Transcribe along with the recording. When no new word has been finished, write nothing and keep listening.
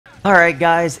Alright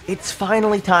guys, it's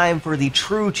finally time for the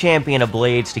true champion of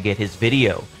blades to get his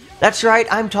video. That's right,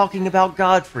 I'm talking about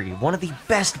Godfrey, one of the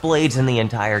best blades in the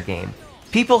entire game.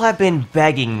 People have been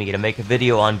begging me to make a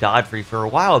video on Godfrey for a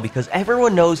while because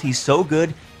everyone knows he's so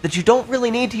good that you don't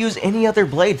really need to use any other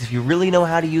blades if you really know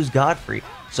how to use Godfrey.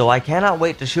 So I cannot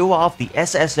wait to show off the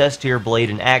SSS tier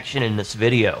blade in action in this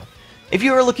video. If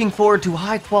you are looking forward to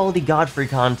high quality Godfrey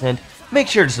content, make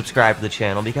sure to subscribe to the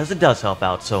channel because it does help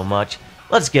out so much.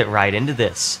 Let's get right into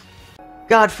this.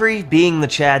 Godfrey, being the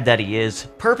Chad that he is,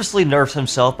 purposely nerfs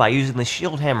himself by using the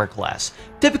Shield Hammer class.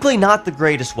 Typically not the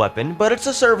greatest weapon, but it's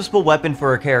a serviceable weapon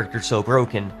for a character so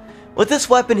broken. With this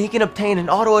weapon, he can obtain an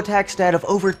auto attack stat of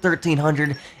over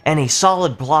 1300 and a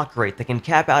solid block rate that can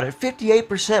cap out at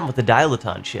 58% with the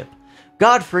Dilaton chip.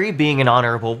 Godfrey, being an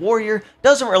honorable warrior,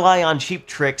 doesn't rely on cheap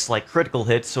tricks like critical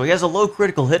hits, so he has a low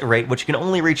critical hit rate which can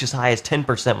only reach as high as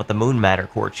 10% with the Moon Matter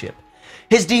core chip.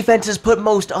 His defenses put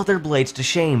most other blades to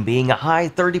shame, being a high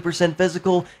 30%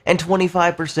 physical and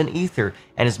 25% ether,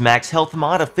 and his max health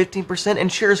mod of 15%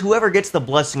 ensures whoever gets the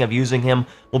blessing of using him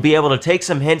will be able to take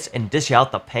some hints and dish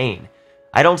out the pain.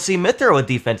 I don't see Mithra with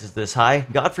defenses this high.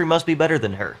 Godfrey must be better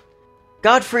than her.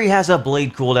 Godfrey has a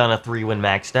blade cooldown of 3 when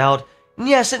maxed out.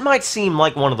 Yes, it might seem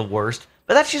like one of the worst,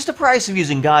 but that's just the price of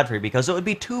using Godfrey because it would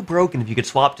be too broken if you could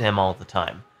swap to him all the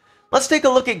time. Let's take a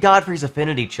look at Godfrey's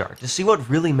affinity chart to see what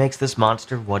really makes this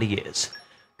monster what he is.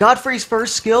 Godfrey's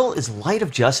first skill is Light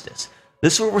of Justice.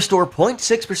 This will restore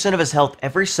 0.6% of his health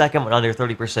every second when under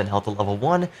 30% health at level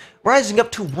 1, rising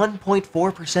up to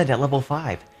 1.4% at level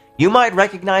 5. You might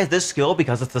recognize this skill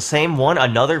because it's the same one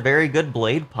another very good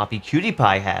blade, Poppy Cutie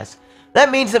Pie, has.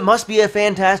 That means it must be a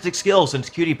fantastic skill since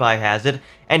Cutie Pie has it,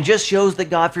 and just shows that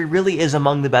Godfrey really is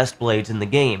among the best blades in the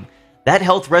game. That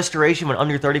health restoration when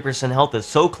under 30% health is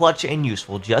so clutch and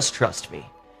useful, just trust me.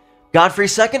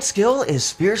 Godfrey's second skill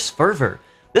is Fierce Fervor.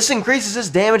 This increases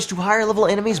his damage to higher level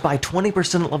enemies by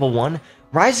 20% at level 1,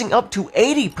 rising up to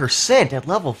 80% at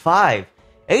level 5.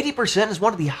 80% is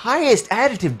one of the highest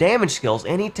additive damage skills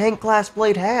any tank class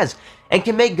blade has, and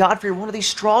can make Godfrey one of the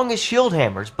strongest shield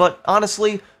hammers, but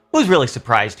honestly, who's really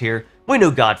surprised here? We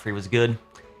knew Godfrey was good.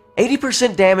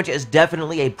 80% damage is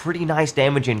definitely a pretty nice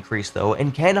damage increase though,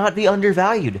 and cannot be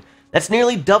undervalued. That's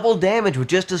nearly double damage with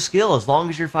just a skill as long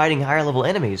as you're fighting higher level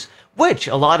enemies, which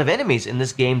a lot of enemies in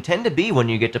this game tend to be when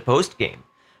you get to post-game.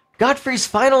 Godfrey's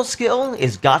final skill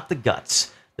is Got the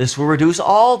Guts. This will reduce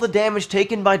all the damage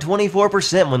taken by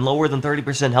 24% when lower than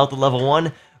 30% health at level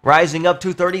 1, rising up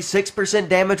to 36%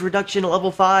 damage reduction at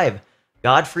level 5.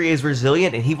 Godfrey is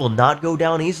resilient and he will not go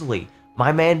down easily.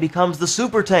 My man becomes the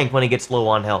super tank when he gets low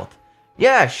on health.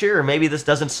 Yeah, sure, maybe this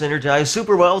doesn't synergize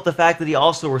super well with the fact that he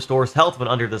also restores health when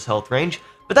under this health range,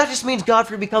 but that just means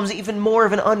Godfrey becomes even more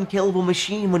of an unkillable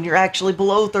machine when you're actually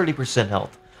below 30%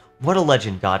 health. What a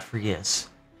legend Godfrey is.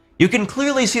 You can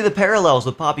clearly see the parallels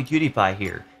with Poppy Cutie Pie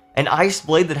here. An ice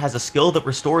blade that has a skill that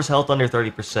restores health under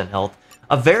 30% health,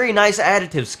 a very nice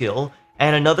additive skill,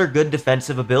 and another good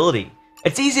defensive ability.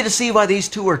 It's easy to see why these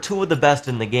two are two of the best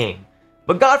in the game.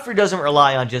 But Godfrey doesn't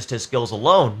rely on just his skills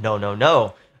alone,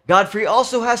 no. Godfrey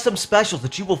also has some specials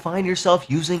that you will find yourself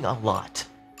using a lot.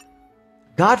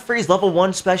 Godfrey's level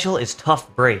 1 special is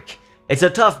Tough Break. It's a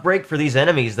tough break for these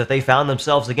enemies that they found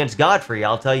themselves against Godfrey,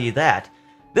 I'll tell you that.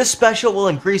 This special will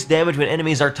increase damage when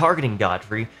enemies are targeting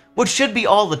Godfrey, which should be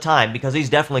all the time because he's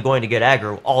definitely going to get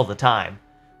aggro all the time.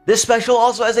 This special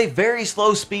also has a very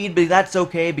slow speed, but that's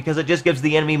okay because it just gives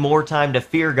the enemy more time to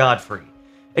fear Godfrey.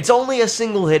 It's only a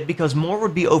single hit because more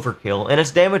would be overkill, and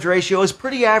its damage ratio is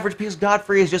pretty average because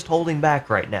Godfrey is just holding back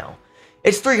right now.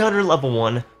 It's 300 at level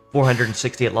 1,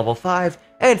 460 at level 5,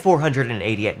 and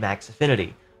 480 at max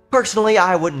affinity. Personally,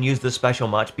 I wouldn't use this special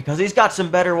much because he's got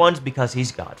some better ones because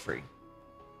he's Godfrey.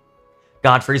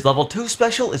 Godfrey's level 2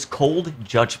 special is Cold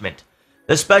Judgment.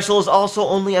 This special is also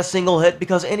only a single hit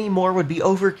because any more would be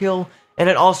overkill, and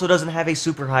it also doesn't have a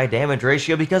super high damage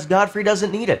ratio because Godfrey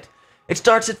doesn't need it. It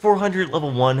starts at 400 at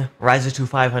level 1, rises to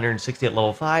 560 at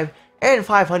level 5, and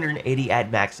 580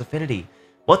 at max affinity.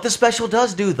 What the special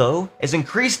does do, though, is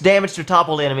increase damage to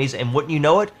toppled enemies, and wouldn't you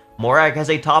know it, Morak has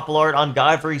a topple art on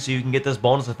Godfrey so you can get this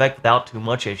bonus effect without too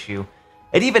much issue.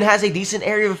 It even has a decent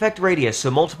area of effect radius,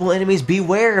 so multiple enemies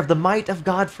beware of the might of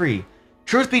Godfrey.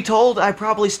 Truth be told, I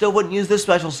probably still wouldn't use this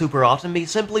special super often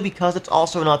simply because it's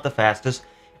also not the fastest,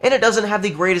 and it doesn't have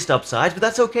the greatest upsides, but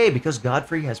that's okay because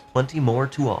Godfrey has plenty more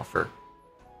to offer.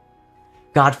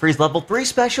 Godfrey's level 3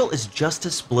 special is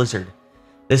Justice Blizzard.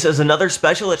 This is another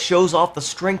special that shows off the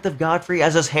strength of Godfrey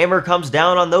as his hammer comes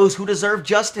down on those who deserve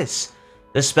justice.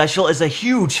 This special is a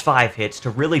huge 5 hits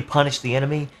to really punish the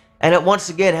enemy, and it once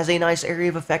again has a nice area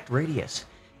of effect radius.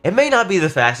 It may not be the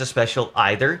fastest special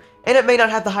either, and it may not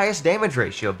have the highest damage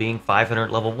ratio, being 500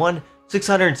 at level 1,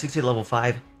 660 at level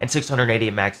 5, and 680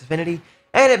 at max affinity,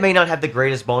 and it may not have the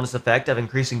greatest bonus effect of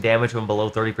increasing damage when below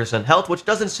 30% health, which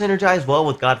doesn't synergize well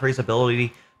with Godfrey's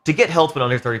ability to get health when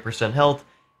under 30% health,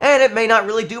 and it may not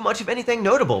really do much of anything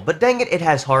notable, but dang it, it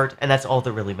has heart, and that's all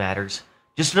that really matters.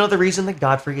 Just another reason that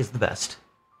Godfrey is the best.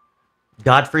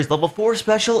 Godfrey's level 4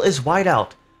 special is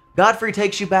Whiteout. Godfrey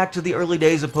takes you back to the early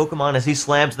days of Pokemon as he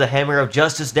slams the Hammer of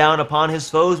Justice down upon his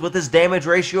foes with his damage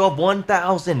ratio of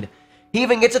 1000. He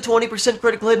even gets a 20%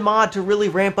 critical hit mod to really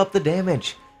ramp up the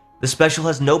damage. The special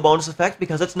has no bonus effect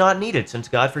because it's not needed, since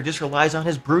Godfrey just relies on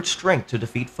his brute strength to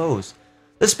defeat foes.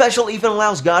 The special even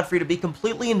allows Godfrey to be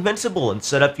completely invincible and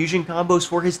set up fusion combos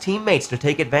for his teammates to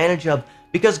take advantage of,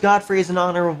 because Godfrey is an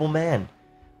honorable man.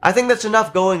 I think that's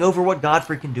enough going over what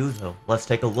Godfrey can do though. Let's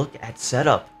take a look at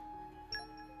setup.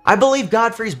 I believe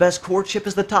Godfrey's best core chip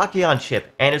is the Tachyon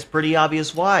chip, and it's pretty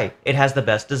obvious why. It has the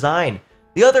best design.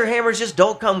 The other hammers just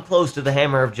don't come close to the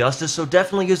Hammer of Justice, so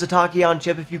definitely use the Tachyon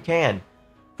chip if you can.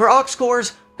 For Aux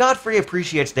cores, Godfrey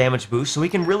appreciates damage boost, so he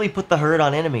can really put the hurt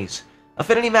on enemies.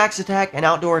 Affinity max attack and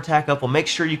outdoor attack up will make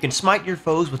sure you can smite your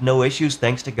foes with no issues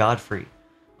thanks to Godfrey.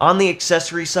 On the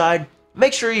accessory side,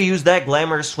 make sure you use that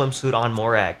glamorous swimsuit on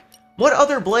Morag. What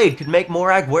other blade could make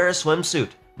Morag wear a swimsuit?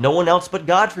 No one else but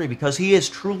Godfrey, because he is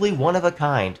truly one of a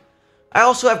kind. I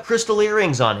also have crystal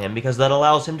earrings on him because that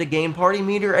allows him to gain party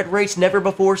meter at rates never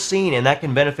before seen, and that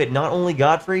can benefit not only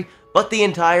Godfrey, but the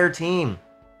entire team.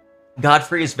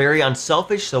 Godfrey is very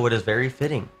unselfish, so it is very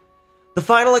fitting. The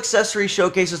final accessory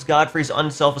showcases Godfrey's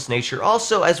unselfish nature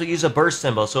also, as we use a burst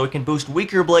symbol so it can boost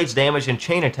weaker blades damage and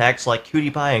chain attacks like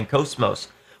Cutie Pie and Cosmos.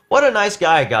 What a nice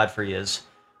guy Godfrey is.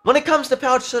 When it comes to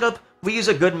pouch setup, we use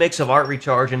a good mix of art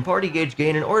recharge and party gauge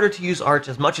gain in order to use arts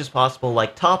as much as possible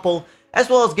like Topple, as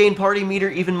well as gain party meter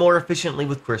even more efficiently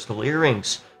with crystal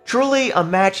earrings. Truly a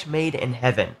match made in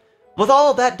heaven. With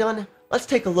all of that done, let's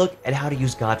take a look at how to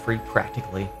use Godfrey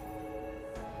practically.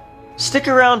 Stick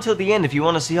around till the end if you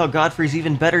want to see how Godfrey's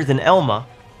even better than Elma,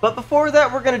 but before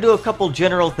that we're going to do a couple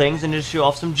general things and just show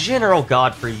off some general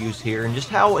Godfrey use here and just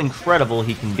how incredible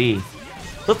he can be.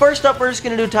 So first up, we're just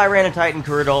going to do Tyranitar and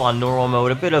Curadol on normal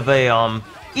mode, a bit of a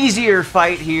easier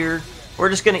fight here. We're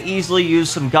just going to easily use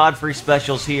some Godfrey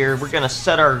specials here. We're going to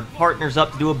set our partners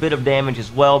up to do a bit of damage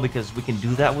as well because we can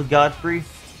do that with Godfrey.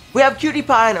 We have Cutie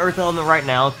Pie and Earth Element right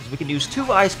now because we can use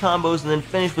 2 ice combos and then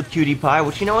finish with Cutie Pie,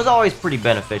 which you know is always pretty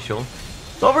beneficial.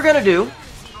 So what we're going to do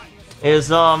is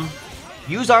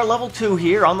use our level 2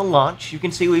 here on the launch. You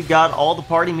can see we've got all the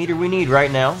party meter we need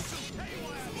right now.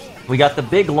 We got the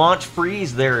big launch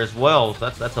freeze there as well, so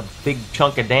that's a big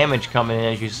chunk of damage coming in,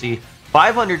 as you see.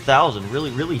 500,000,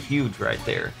 really huge right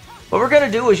there. What we're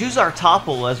going to do is use our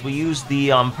Topple as we use the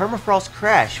Permafrost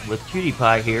Crash with Cutie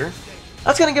Pie here.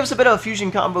 That's going to give us a bit of a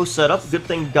fusion combo setup. Good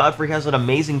thing Godfrey has an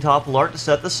amazing Topple art to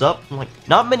set this up. Like,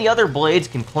 not many other blades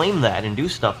can claim that and do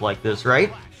stuff like this,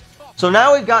 right? So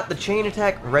now we've got the chain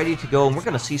attack ready to go, and we're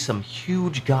going to see some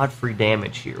huge Godfrey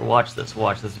damage here. Watch this,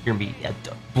 watch this.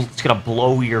 It's going to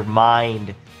blow your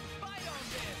mind.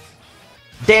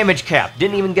 Damage cap.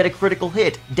 Didn't even get a critical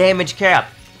hit. Damage cap.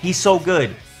 He's so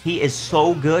good. He is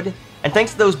so good. And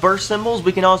thanks to those burst symbols,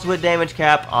 we can also hit damage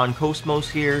cap on Cosmos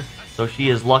here. So she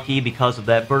is lucky because of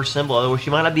that burst symbol, otherwise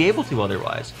she might not be able to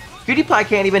otherwise. Cutie Pie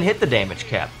can't even hit the damage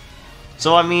cap.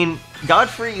 So, I mean,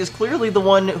 Godfrey is clearly the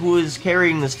one who is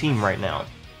carrying this team right now.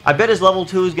 I bet his level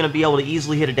 2 is going to be able to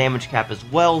easily hit a damage cap as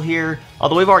well here.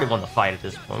 Although we've already won the fight at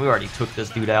this point. We already took this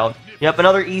dude out. Yep,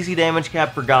 another easy damage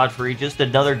cap for Godfrey. Just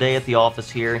another day at the office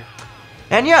here.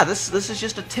 And yeah, this is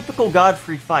just a typical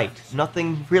Godfrey fight.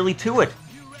 Nothing really to it.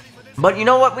 But you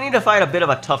know what? We need to fight a bit of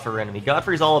a tougher enemy.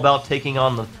 Godfrey's all about taking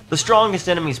on the strongest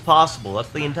enemies possible. That's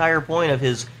the entire point of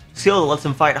his skill that lets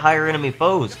him fight higher enemy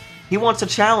foes. He wants a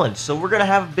challenge, so we're going to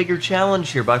have a bigger challenge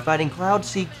here by fighting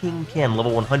Cloud-Sea King Ken,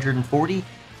 level 140,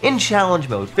 in challenge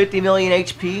mode, 50 million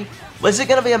HP. Is it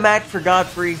going to be a match for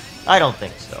Godfrey? I don't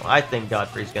think so. I think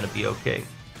Godfrey's going to be okay.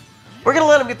 We're going to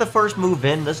let him get the first move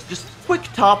in. This just quick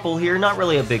topple here, not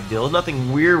really a big deal,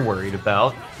 nothing we're worried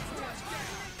about.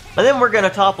 And then we're going to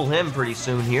topple him pretty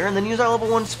soon here, and then use our level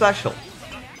 1 special.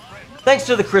 Thanks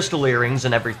to the crystal earrings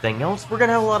and everything else, we're going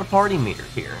to have a lot of party meter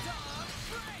here.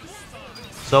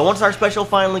 So once our special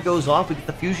finally goes off, we get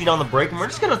the fusion on the break, and we're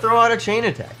just going to throw out a chain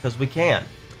attack, because we can.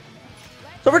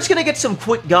 So we're just going to get some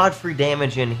quick Godfrey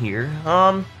damage in here.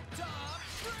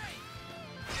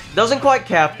 Doesn't quite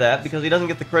cap that, because he doesn't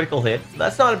get the critical hit.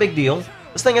 That's not a big deal.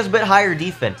 This thing has a bit higher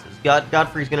defenses.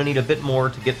 Godfrey's going to need a bit more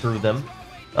to get through them.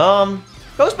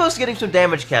 Cosmos getting some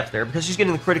damage caps there, because she's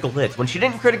getting the critical hits. When she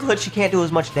didn't critical hit, she can't do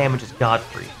as much damage as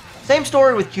Godfrey. Same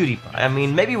story with Cutie Pie. I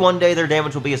mean, maybe one day their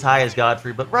damage will be as high as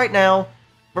Godfrey, but right now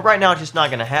it's just not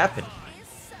going to happen.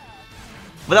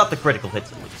 Without the critical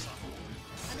hits, at least.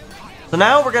 So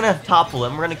now we're going to topple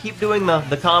him. We're going to keep doing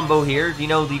the combo here. You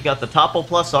know, you got the topple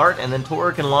plus art, and then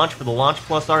Tora can launch for the launch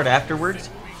plus art afterwards.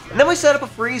 And then we set up a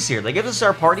freeze here. They give us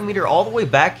our party meter all the way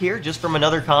back here, just from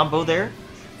another combo there.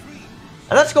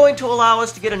 And that's going to allow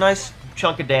us to get a nice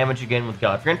chunk of damage again with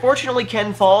Godfrey. Unfortunately,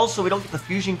 Ken falls, so we don't get the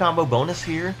fusion combo bonus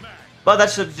here. But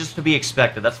that's just to be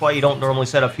expected. That's why you don't normally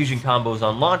set up fusion combos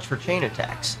on launch for chain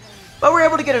attacks. But we're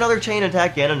able to get another chain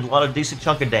attack in and a lot of decent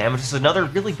chunk of damage. This is another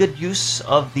really good use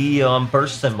of the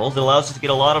burst symbols. It allows us to get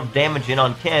a lot of damage in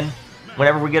on Ken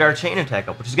whenever we get our chain attack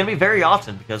up, which is going to be very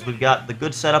often because we've got the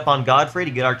good setup on Godfrey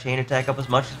to get our chain attack up as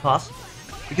much as possible.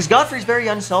 Because Godfrey's very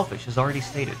unselfish, as already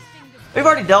stated. We've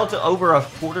already dealt over a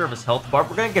quarter of his health bar.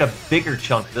 We're going to get a bigger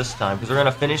chunk this time because we're going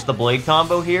to finish the blade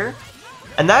combo here.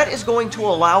 And that is going to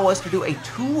allow us to do a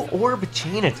 2-orb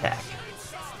chain attack.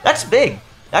 That's big.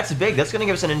 That's big. That's going to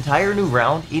give us an entire new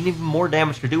round, even more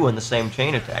damage to do in the same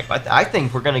chain attack. I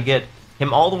think we're going to get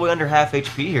him all the way under half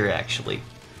HP here, actually.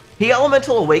 He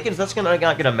Elemental Awakens, that's not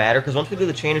going to matter, because once we do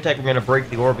the chain attack, we're going to break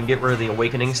the orb and get rid of the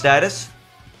Awakening status.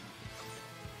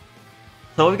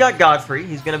 So we've got Godfrey.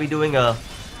 He's going to be doing a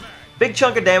big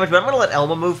chunk of damage, but I'm going to let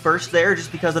Elma move first there,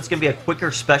 just because that's going to be a quicker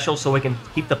special, so we can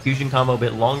keep the fusion combo a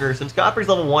bit longer, since Godfrey's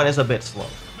level 1 is a bit slow.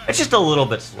 It's just a little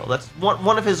bit slow. That's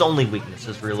one of his only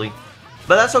weaknesses, really.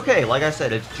 But that's okay. Like I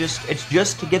said, it's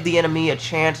just to give the enemy a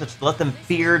chance. It's to let them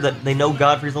fear that they know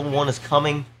Godfrey's level 1 is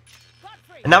coming.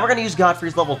 And now we're going to use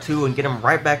Godfrey's level 2 and get him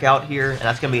right back out here, and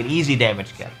that's going to be an easy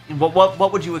damage cap.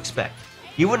 What would you expect?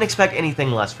 You wouldn't expect anything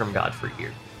less from Godfrey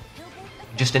here.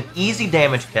 Just an easy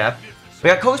damage cap. We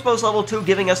got Cosmos level 2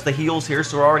 giving us the heals here,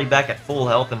 so we're already back at full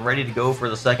health and ready to go for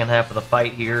the second half of the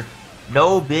fight here.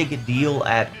 No big deal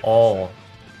at all.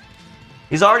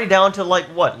 He's already down to, like,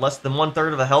 what, less than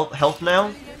 1/3 of a health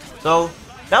now? So,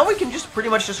 now we can just pretty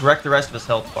much just wreck the rest of his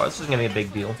health bar. This is going to be a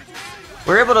big deal.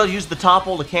 We're able to use the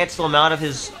topple to cancel him out of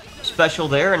his special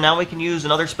there, and now we can use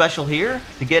another special here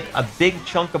to get a big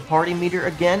chunk of party meter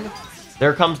again.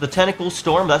 There comes the Tentacle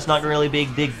Storm. That's not really a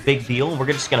big deal. We're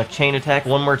just going to chain attack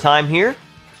one more time here.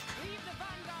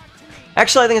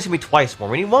 Actually, I think it's going to be twice more.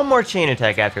 We need one more chain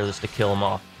attack after this to kill him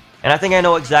off. And I think I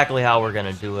know exactly how we're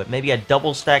going to do it. Maybe a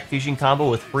double stack fusion combo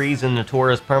with Freeze and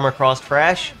Notora's Permacross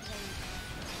Crash.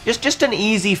 Just an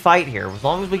easy fight here. As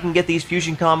long as we can get these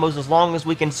fusion combos, as long as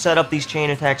we can set up these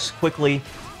chain attacks quickly,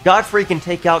 Godfrey can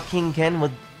take out King Ken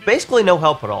with basically no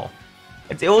help at all.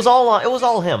 It was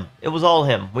all him. It was all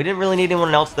him. We didn't really need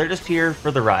anyone else. They're just here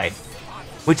for the ride.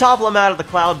 We topple him out of the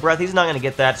Cloud Breath. He's not going to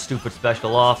get that stupid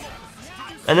special off.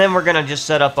 And then we're going to just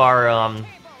set up our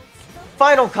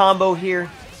final combo here.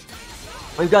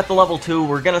 We've got the level 2.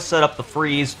 We're going to set up the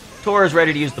Freeze. Tora's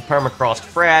ready to use the Permacross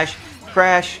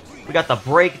Crash. We got the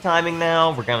break timing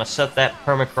now. We're going to set that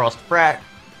Permafrost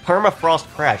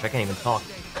Crash. I can't even talk.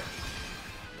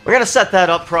 We're going to set that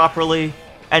up properly.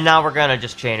 And now we're going to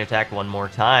just chain attack one more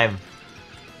time.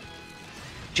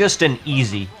 Just an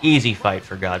easy fight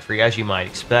for Godfrey, as you might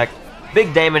expect.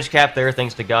 Big damage cap there,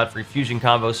 thanks to Godfrey fusion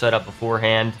combo set up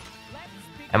beforehand.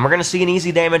 And we're going to see an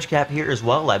easy damage cap here as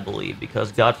well, I believe,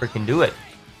 because Godfrey can do it.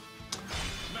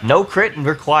 No crit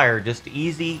required, just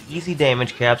easy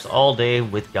damage caps all day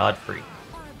with Godfrey.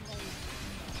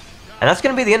 And that's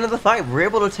going to be the end of the fight. We're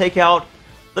able to take out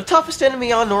the toughest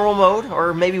enemy on normal mode,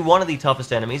 or maybe one of the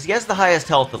toughest enemies. He has the highest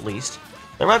health, at least.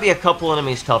 There might be a couple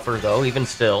enemies tougher, though, even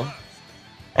still.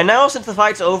 And now, since the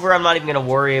fight's over, I'm not even going to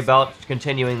worry about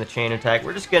continuing the chain attack.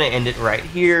 We're just going to end it right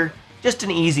here. Just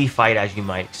an easy fight, as you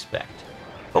might expect.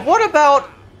 But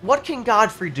what can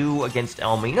Godfrey do against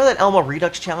Elma? You know that Elma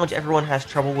Redux challenge everyone has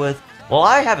trouble with? Well,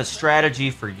 I have a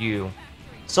strategy for you.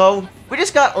 So, we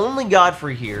just got only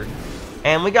Godfrey here.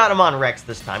 And we got him on Rex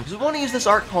this time, because we want to use this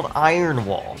art called Iron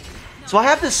Wall. So I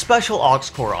have this special Aux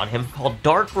Core on him called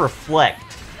Dark Reflect.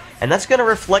 And that's going to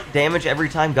reflect damage every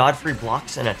time Godfrey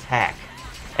blocks an attack.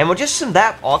 And with just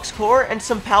that Aux Core and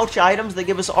some pouch items that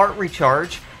give us art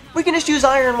recharge, we can just use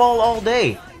Iron Wall all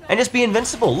day. And just be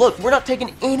invincible. Look, we're not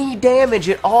taking any damage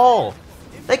at all.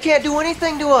 They can't do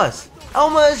anything to us.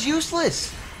 Elma is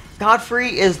useless.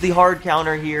 Godfrey is the hard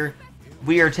counter here.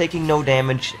 We are taking no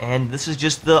damage, and this is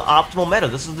just the optimal meta.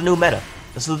 This is the new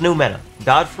meta.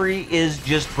 Godfrey is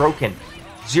just broken.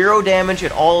 0 damage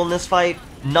at all in this fight.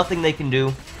 Nothing they can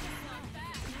do.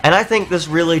 And I think this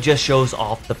really just shows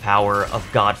off the power of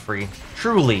Godfrey.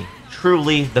 Truly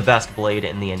the best blade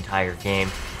in the entire game.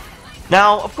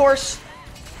 Now, of course,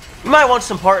 you might want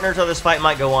some partners, or this fight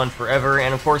might go on forever,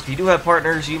 and of course, if you do have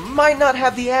partners, you might not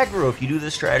have the aggro if you do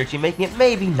this strategy, making it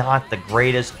maybe not the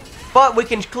greatest. But we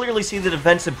can clearly see the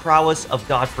defensive prowess of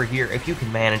Godfrey here if you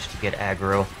can manage to get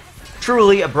aggro.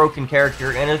 Truly a broken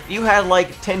character, and if you had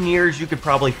like 10 years, you could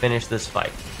probably finish this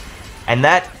fight. And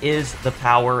that is the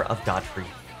power of Godfrey.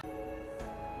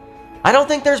 I don't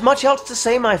think there's much else to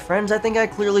say, my friends. I think I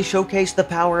clearly showcased the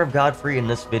power of Godfrey in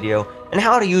this video, and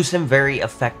how to use him very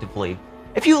effectively.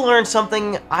 If you learned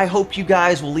something, I hope you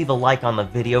guys will leave a like on the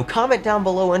video, comment down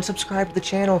below, and subscribe to the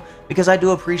channel, because I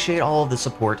do appreciate all of the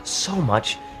support so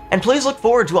much. And please look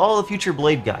forward to all the future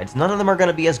Blade guides. None of them are going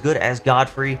to be as good as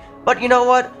Godfrey, but you know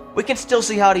what? We can still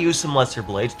see how to use some lesser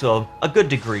blades to a good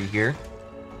degree here.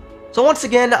 So once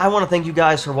again, I want to thank you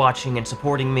guys for watching and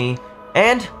supporting me,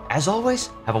 and as always,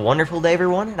 have a wonderful day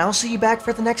everyone, and I'll see you back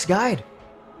for the next guide.